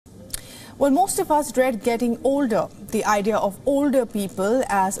Well, most of us dread getting older. The idea of older people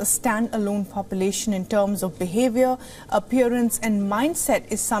as a standalone population in terms of behavior, appearance and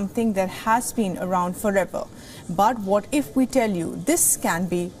mindset is something that has been around forever. But what if we tell you this can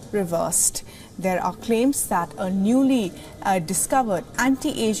be reversed? There are claims that a newly discovered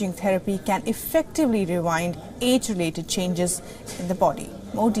anti-aging therapy can effectively rewind age-related changes in the body.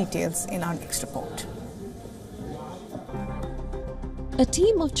 More details in our next report. A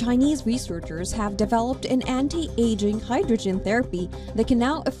team of Chinese researchers have developed an anti-aging hydrogen therapy that can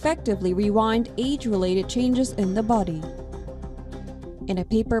now effectively rewind age-related changes in the body. In a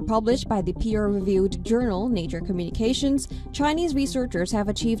paper published by the peer-reviewed journal Nature Communications, Chinese researchers have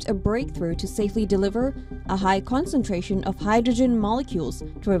achieved a breakthrough to safely deliver a high concentration of hydrogen molecules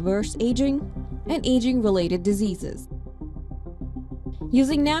to reverse aging and aging-related diseases.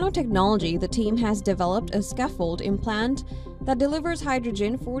 Using nanotechnology, the team has developed a scaffold implant that delivers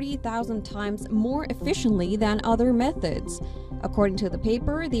hydrogen 40,000 times more efficiently than other methods. According to the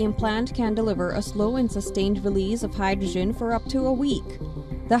paper, the implant can deliver a slow and sustained release of hydrogen for up to a week.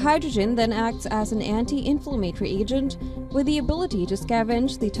 The hydrogen then acts as an anti-inflammatory agent with the ability to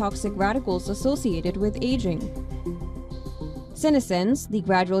scavenge the toxic radicals associated with aging. Senescence, the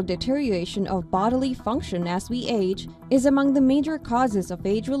gradual deterioration of bodily function as we age, is among the major causes of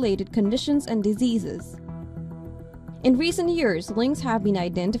age-related conditions and diseases. In recent years, links have been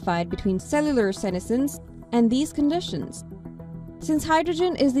identified between cellular senescence and these conditions. Since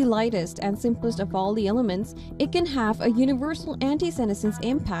hydrogen is the lightest and simplest of all the elements, it can have a universal anti-senescence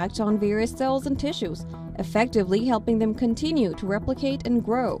impact on various cells and tissues, effectively helping them continue to replicate and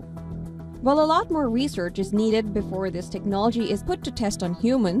grow. While a lot more research is needed before this technology is put to test on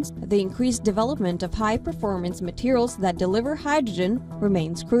humans, the increased development of high-performance materials that deliver hydrogen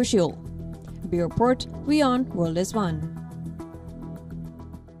remains crucial. Bureau Report, WION World is One.